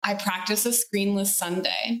I practice a screenless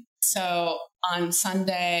Sunday. So on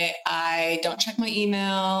Sunday, I don't check my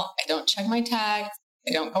email. I don't check my text.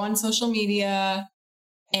 I don't go on social media,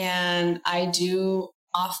 and I do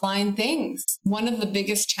offline things. One of the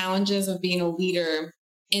biggest challenges of being a leader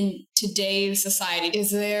in today's society is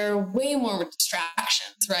there are way more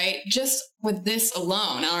distractions, right? Just with this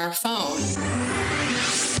alone on our phone.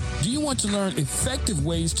 Do you want to learn effective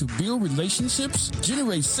ways to build relationships,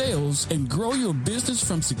 generate sales, and grow your business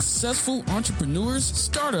from successful entrepreneurs,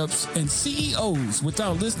 startups, and CEOs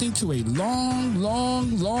without listening to a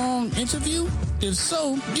long interview? If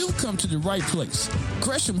so, you've come to the right place.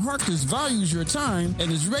 Gresham Harkless values your time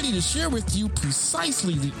and is ready to share with you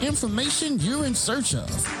precisely the information you're in search of.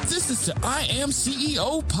 This is the I Am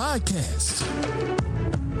CEO podcast.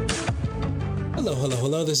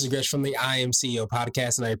 Hello. This is Gresh from the I Am CEO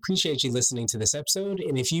podcast, and I appreciate you listening to this episode.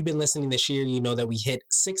 And if you've been listening this year, you know that we hit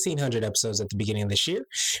 1,600 episodes at the beginning of this year.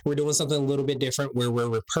 We're doing something a little bit different where we're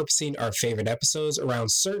repurposing our favorite episodes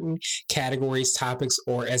around certain categories, topics,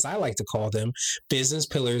 or as I like to call them, business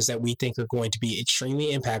pillars that we think are going to be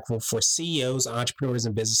extremely impactful for CEOs, entrepreneurs,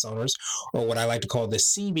 and business owners, or what I like to call the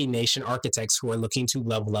CB Nation architects who are looking to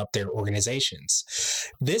level up their organizations.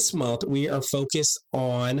 This month, we are focused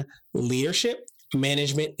on leadership,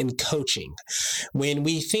 management, and coaching. When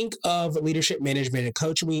we think of leadership, management, and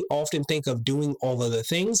coaching, we often think of doing all of the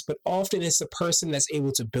things, but often it's the person that's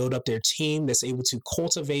able to build up their team, that's able to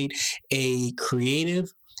cultivate a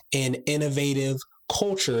creative and innovative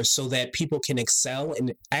culture so that people can excel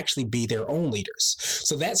and actually be their own leaders.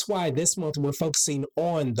 So that's why this month we're focusing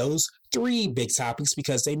on those three big topics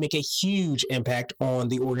because they make a huge impact on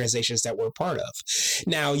the organizations that we're part of.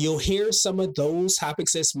 Now, you'll hear some of those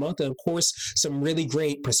topics this month, and of course, some really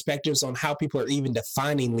great perspectives on how people are even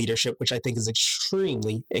defining leadership, which I think is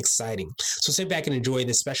extremely exciting. So sit back and enjoy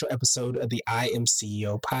this special episode of the I Am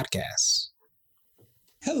CEO podcast.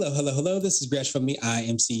 Hello. This is Gresh from the I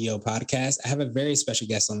Am CEO podcast. I have a very special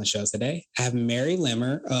guest on the show today. I have Mary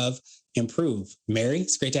Lemmer of Improve. Mary,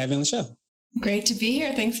 it's great to have you on the show. Great to be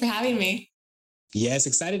here. Thanks for having me. Yes,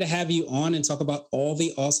 excited to have you on and talk about all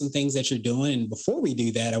the awesome things that you're doing. And before we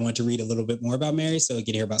do that, I want to read a little bit more about Mary so we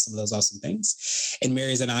can hear about some of those awesome things. And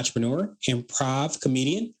Mary is an entrepreneur, improv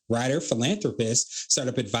comedian, writer, philanthropist,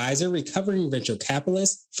 startup advisor, recovering venture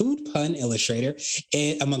capitalist, food pun illustrator,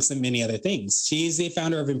 and amongst many other things. She is the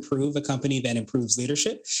founder of Improve, a company that improves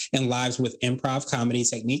leadership and lives with improv comedy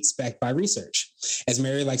techniques backed by research. As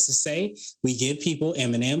Mary likes to say, we give people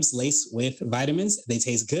M&Ms laced with vitamins. They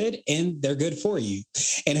taste good and they're good for you.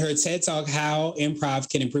 In her TED Talk, How Improv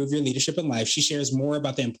Can Improve Your Leadership in Life, she shares more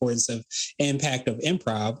about the importance of impact of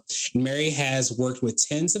improv. Mary has worked with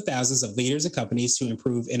tens of thousands of leaders and companies to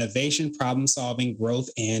improve innovation, problem solving, growth,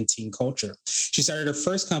 and team culture. She started her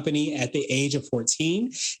first company at the age of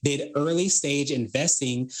 14, did early stage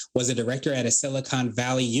investing, was a director at a Silicon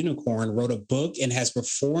Valley unicorn, wrote a book, and has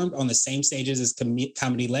performed on the same stages as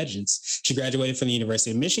comedy legends. She graduated from the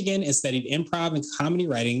University of Michigan and studied improv and comedy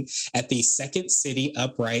writing at the Second City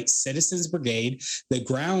Upright, Citizens Brigade, the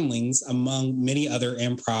Groundlings, among many other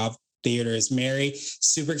improv theaters. Mary,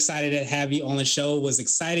 super excited to have you on the show. Was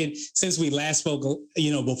excited since we last spoke,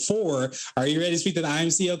 before. Are you ready to speak to the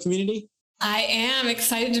IMCO community? I am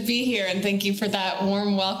excited to be here, and thank you for that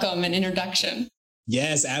warm welcome and introduction.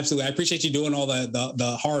 Yes, absolutely. I appreciate you doing all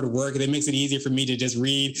the hard work. It makes it easier for me to just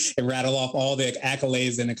read and rattle off all the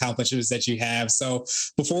accolades and accomplishments that you have. So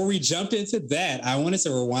before we jump into that, I wanted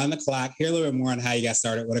to rewind the clock, hear a little bit more on how you got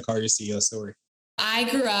started. What I call your CEO story. I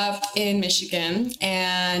grew up in Michigan,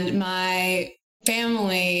 and my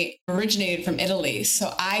family originated from Italy.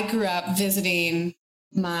 So I grew up visiting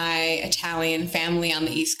my Italian family on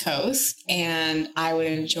the East Coast, and I would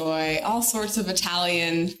enjoy all sorts of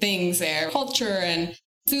Italian things there, culture and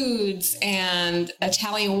foods and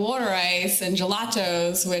Italian water ice and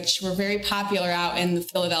gelatos, which were very popular out in the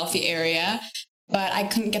Philadelphia area, but I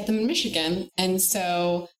couldn't get them in Michigan. And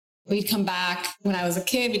so we'd come back when I was a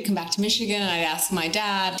kid, we'd come back to Michigan, and I'd ask my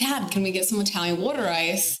Dad, can we get some Italian water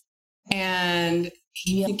ice? And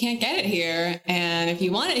you can't get it here. And if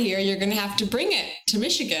you want it here, you're going to have to bring it to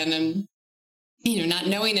Michigan. And, not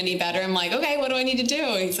knowing any better, I'm like, okay, what do I need to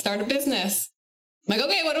do? He's start a business. I'm like,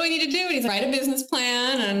 okay, what do I need to do? And he's write a business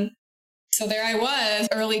plan. And so there I was,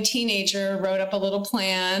 early teenager, wrote up a little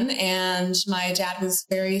plan. And my dad was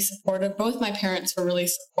very supportive. Both my parents were really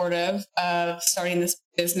supportive of starting this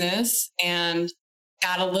business, and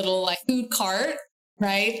got a little food cart,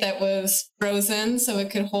 right, that was frozen so it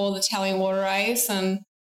could hold Italian water ice. And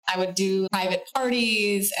I would do private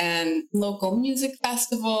parties and local music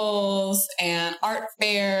festivals and art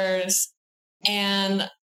fairs. And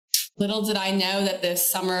little did I know that this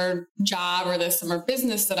summer job or this summer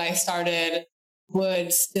business that I started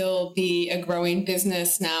would still be a growing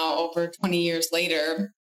business now over 20 years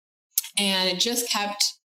later. And it just kept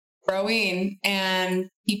growing and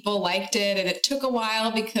people liked it. And it took a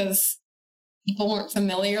while because people weren't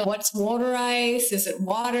familiar. What's water ice? Is it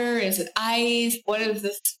water? Is it ice? What is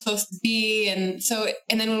this supposed to be? And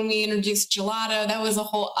then when we introduced gelato, that was a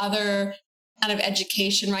whole other kind of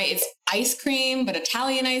education, right? It's ice cream, but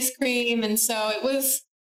Italian ice cream. And so it was,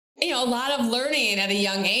 a lot of learning at a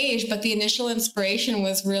young age, but the initial inspiration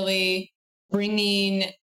was really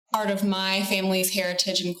bringing part of my family's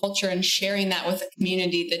heritage and culture and sharing that with a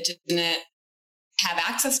community that didn't have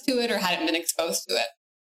access to it or hadn't been exposed to it.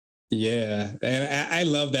 Yeah. And I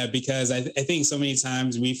love that because I think so many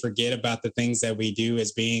times we forget about the things that we do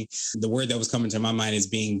as being, the word that was coming to my mind is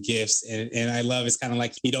being gifts. And I love, it's kind of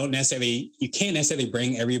like you can't necessarily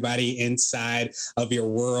bring everybody inside of your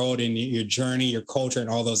world and your journey, your culture and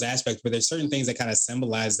all those aspects, but there's certain things that kind of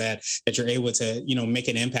symbolize that you're able to, make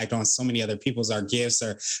an impact on so many other people's, our gifts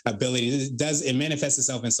or abilities. It manifests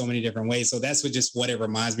itself in so many different ways. So that's what it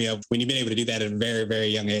reminds me of when you've been able to do that at a very, very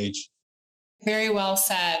young age. Very well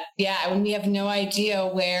said. Yeah, when we have no idea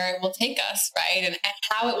where it will take us, right? And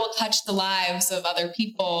how it will touch the lives of other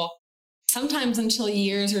people, sometimes until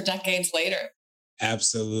years or decades later.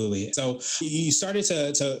 Absolutely. So you started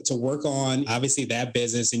to work on obviously that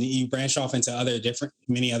business and you branched off into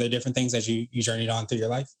many other different things as you journeyed on through your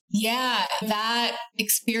life. Yeah, that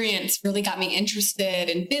experience really got me interested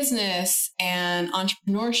in business and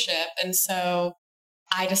entrepreneurship. And so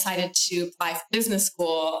I decided to apply for business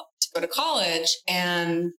school to go to college.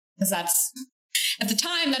 And because at the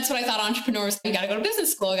time, that's what I thought entrepreneurs, you got to go to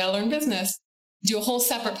business school, you got to learn business. Do a whole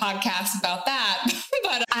separate podcast about that.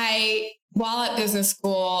 But while at business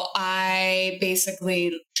school, I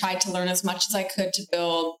basically tried to learn as much as I could to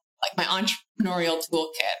build like my entrepreneurial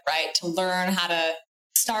toolkit, right? To learn how to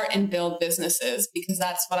start and build businesses because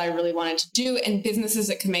that's what I really wanted to do. And businesses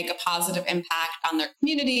that can make a positive impact on their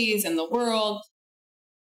communities and the world.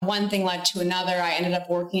 One thing led to another. I ended up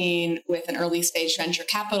working with an early stage venture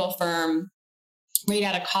capital firm right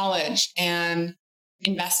out of college and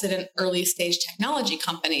invested in early stage technology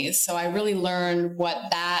companies. So I really learned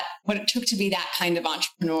what it took to be that kind of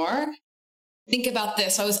entrepreneur. Think about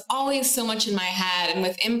this. I was always so much in my head. And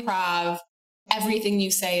with improv, everything you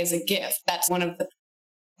say is a gift. That's one of the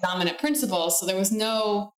dominant principles. So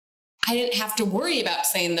I didn't have to worry about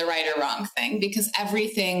saying the right or wrong thing because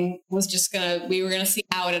everything was we were going to see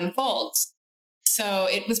how it unfolds. So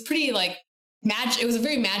it was pretty it was a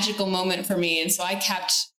very magical moment for me. And so I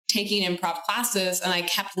kept taking improv classes and I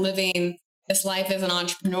kept living this life as an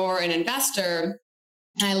entrepreneur and investor.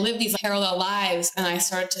 And I lived these parallel lives. And I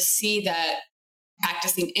started to see that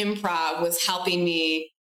practicing improv was helping me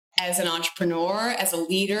as an entrepreneur, as a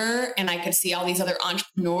leader, and I could see all these other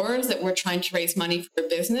entrepreneurs that were trying to raise money for their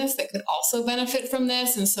business that could also benefit from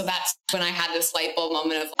this. And so that's when I had this light bulb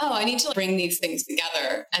moment of, I need to bring these things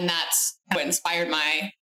together. And that's what inspired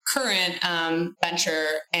my current venture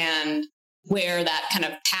and where that kind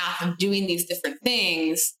of path of doing these different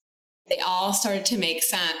things, they all started to make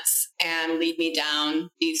sense and lead me down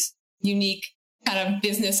these unique kind of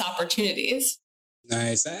business opportunities.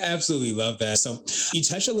 Nice. I absolutely love that. So you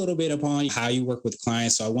touched a little bit upon how you work with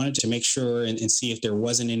clients. So I wanted to make sure and see if there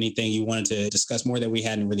wasn't anything you wanted to discuss more that we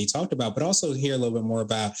hadn't really talked about, but also hear a little bit more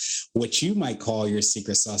about what you might call your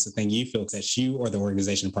secret sauce, the thing you feel that you or the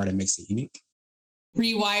organization part that makes it unique.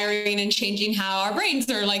 Rewiring and changing how our brains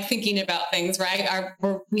are thinking about things, right?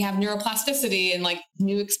 We have neuroplasticity and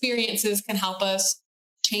new experiences can help us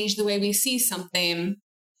change the way we see something.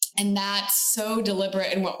 And that's so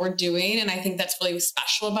deliberate in what we're doing. And I think that's really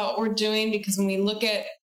special about what we're doing because when we look at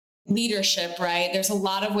leadership, right, there's a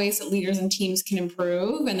lot of ways that leaders and teams can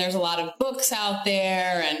improve. And there's a lot of books out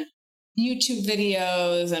there and YouTube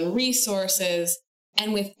videos and resources.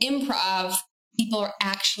 And with improv, people are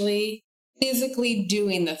actually physically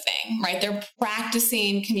doing the thing, right? They're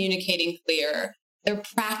practicing communicating clear. They're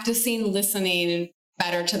practicing listening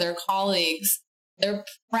better to their colleagues. They're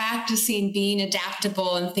practicing being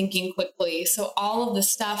adaptable and thinking quickly. So all of the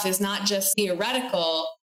stuff is not just theoretical,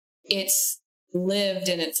 it's lived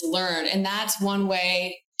and it's learned. And that's one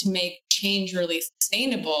way to make change really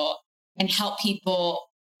sustainable and help people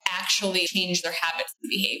actually change their habits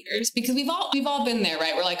and behaviors. Because we've all been there,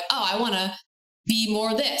 right? We're like, I want to be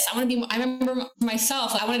more this. I remember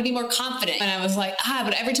myself, I wanted to be more confident. And I was like,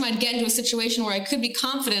 but every time I'd get into a situation where I could be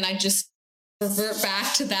confident, I just revert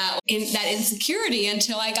back to that insecurity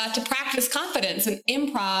until I got to practice confidence. And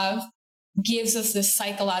improv gives us this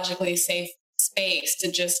psychologically safe space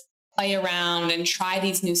to just play around and try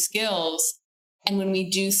these new skills. And when we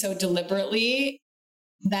do so deliberately,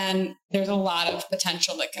 then there's a lot of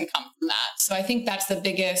potential that can come from that. So I think that's the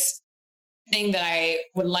biggest thing that I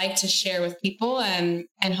would like to share with people, and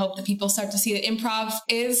hope that people start to see that improv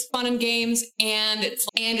is fun and games, and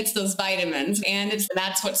it's those vitamins, and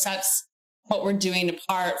that's what sets what we're doing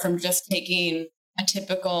apart from just taking a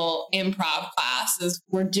typical improv class. Is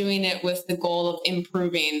we're doing it with the goal of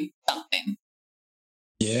improving something.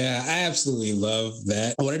 Yeah, I absolutely love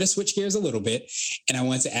that. I wanted to switch gears a little bit, and I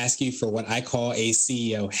wanted to ask you for what I call a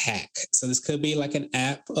CEO hack. So this could be like an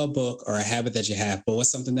app, a book, or a habit that you have, but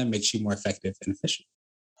what's something that makes you more effective and efficient?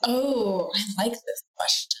 Oh, I like this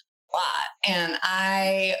question a lot. And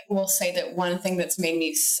I will say that one thing that's made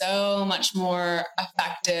me so much more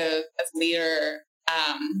effective as a leader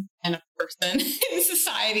and a person in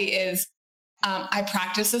society is I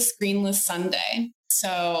practice a screenless Sunday.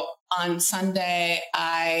 So on Sunday,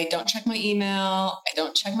 I don't check my email, I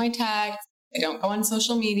don't check my text, I don't go on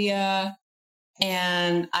social media,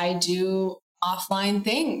 and I do offline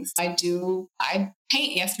things. I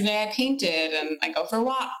paint. Yesterday I painted, and I go for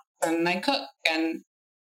walks, and I cook, and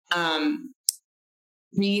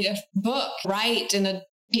read a book, write in a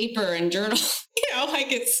paper and journal,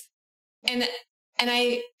 and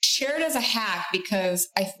I share it as a hack because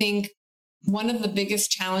I think one of the biggest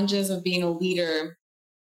challenges of being a leader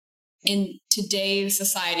in today's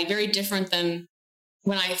society, very different than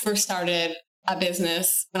when I first started a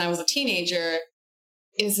business when I was a teenager,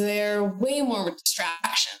 is there way more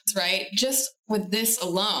distractions, right? Just with this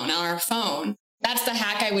alone on our phone. That's the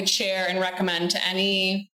hack I would share and recommend to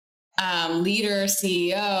any leader,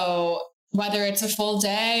 CEO, whether it's a full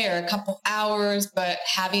day or a couple hours, but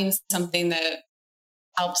having something that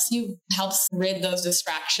helps rid those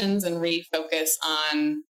distractions and refocus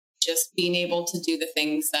on just being able to do the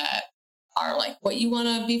things that are like what you want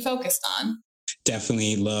to be focused on.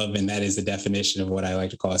 Definitely love, and that is the definition of what I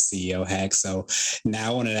like to call a CEO hack. So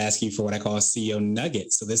now I wanted to ask you for what I call a CEO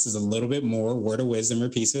nugget. So this is a little bit more word of wisdom or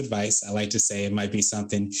piece of advice. I like to say it might be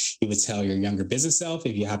something you would tell your younger business self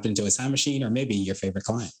if you hopped into a time machine, or maybe your favorite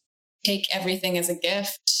client. Take everything as a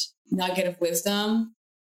gift, nugget of wisdom.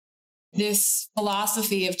 This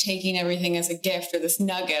philosophy of taking everything as a gift, or this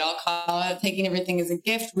nugget, I'll call it, taking everything as a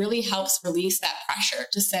gift, really helps release that pressure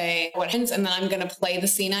to say what happens, and then I'm going to play the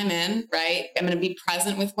scene I'm in, right? I'm going to be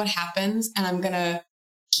present with what happens, and I'm going to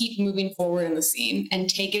keep moving forward in the scene and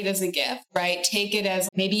take it as a gift, right? Take it as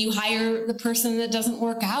maybe you hire the person that doesn't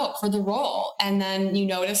work out for the role, and then you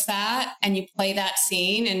notice that and you play that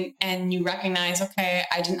scene and you recognize, okay,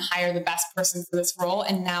 I didn't hire the best person for this role,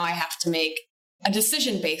 and now I have to make a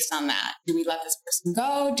decision based on that. Do we let this person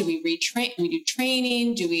go? Do we retrain? Do we do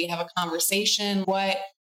training? Do we have a conversation? What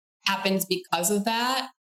happens because of that?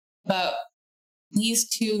 But these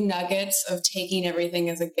two nuggets of taking everything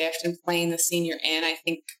as a gift and playing the scene you're in, I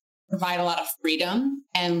think provide a lot of freedom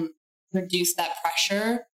and reduce that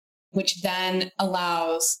pressure, which then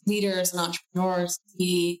allows leaders and entrepreneurs to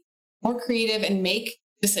be more creative and make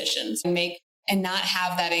decisions and not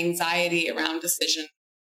have that anxiety around decision.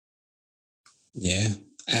 Yeah,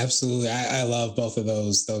 absolutely. I love both of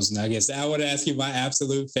those nuggets. I want to ask you my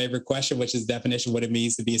absolute favorite question, which is definition of what it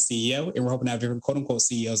means to be a CEO. And we're hoping to have different quote unquote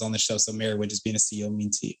CEOs on the show. So Mary, what does being a CEO mean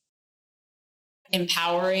to you?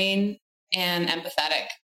 Empowering and empathetic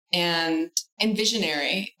and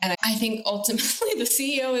visionary. And I think ultimately the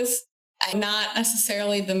CEO is not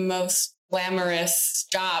necessarily the most glamorous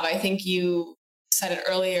job. I think you said it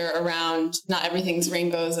earlier around not everything's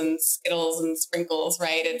rainbows and Skittles and sprinkles,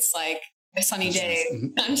 right? It's like a sunny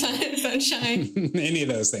day, sunshine. Any of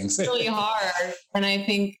those things. It's really hard. And I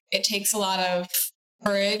think it takes a lot of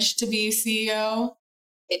courage to be CEO.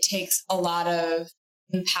 It takes a lot of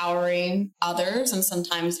empowering others and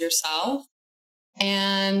sometimes yourself.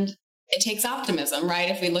 And it takes optimism, right?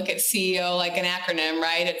 If we look at CEO like an acronym,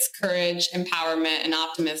 right? It's courage, empowerment, and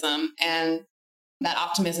optimism. And that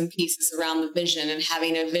optimism piece is around the vision and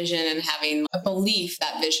having a vision and having a belief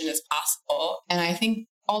that vision is possible. And I think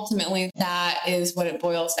ultimately, that is what it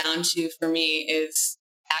boils down to for me, is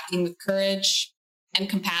acting with courage and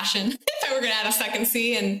compassion, if I were going to add a second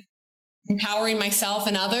C, and empowering myself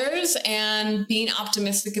and others and being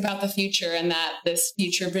optimistic about the future and that this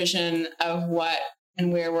future vision of what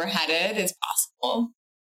and where we're headed is possible.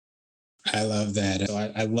 I love that. So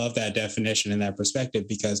I love that definition and that perspective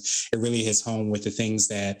because it really hits home with the things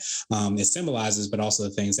that it symbolizes, but also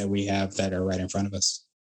the things that we have that are right in front of us.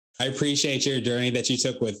 I appreciate your journey that you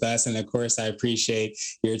took with us. And of course, I appreciate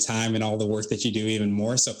your time and all the work that you do even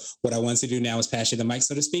more. So what I want to do now is pass you the mic,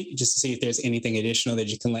 so to speak, just to see if there's anything additional that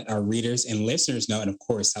you can let our readers and listeners know. And of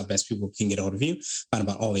course, how best people can get a hold of you, find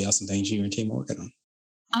out all the awesome things you and team are working on.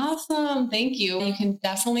 Awesome. Thank you. You can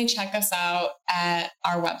definitely check us out at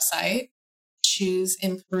our website,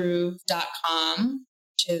 chooseimprove.com,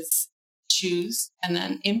 which is choose and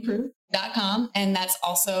then improve.com. And that's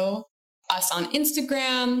also us on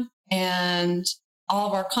Instagram, and all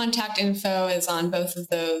of our contact info is on both of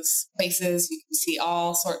those places. You can see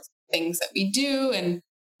all sorts of things that we do and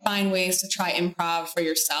find ways to try improv for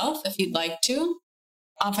yourself if you'd like to.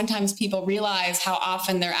 Oftentimes people realize how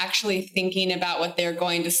often they're actually thinking about what they're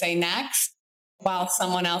going to say next while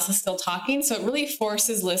someone else is still talking. So it really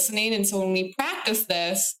forces listening. And so when we practice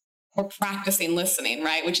this, we're practicing listening,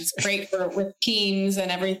 right? Which is great with teams and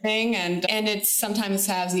everything. And it sometimes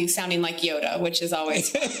has you sounding like Yoda, which is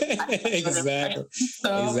always Exactly.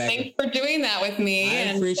 So thanks for doing that with me.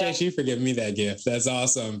 I appreciate you for giving me that gift. That's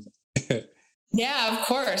awesome. Yeah, of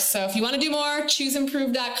course. So if you want to do more,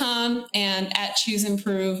 chooseimprove.com and at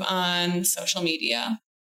chooseimprove on social media.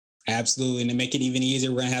 Absolutely. And to make it even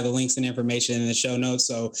easier, we're going to have the links and information in the show notes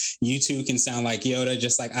so you too can sound like Yoda,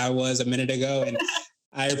 just like I was a minute ago. And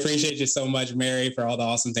I appreciate you so much, Mary, for all the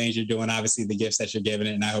awesome things you're doing, obviously the gifts that you're giving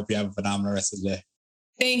it, and I hope you have a phenomenal rest of the day.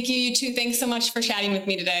 Thank you. You too. Thanks so much for chatting with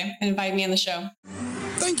me today and inviting me on the show.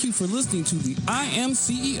 Thank you for listening to the I Am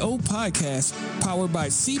CEO podcast, powered by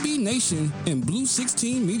CB Nation and Blue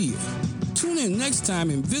 16 Media. Tune in next time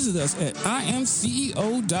and visit us at IamCEO.co.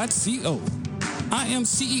 I Am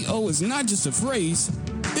CEO is not just a phrase,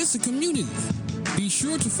 it's a community. Be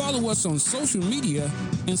sure to follow us on social media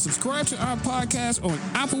and subscribe to our podcast on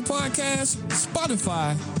Apple Podcasts,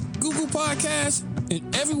 Spotify, Google Podcasts,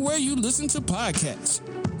 and everywhere you listen to podcasts.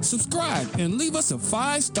 Subscribe and leave us a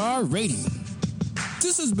 5-star rating.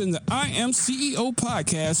 This has been the I Am CEO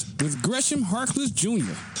podcast with Gresham Harkless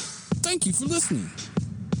Jr. Thank you for listening.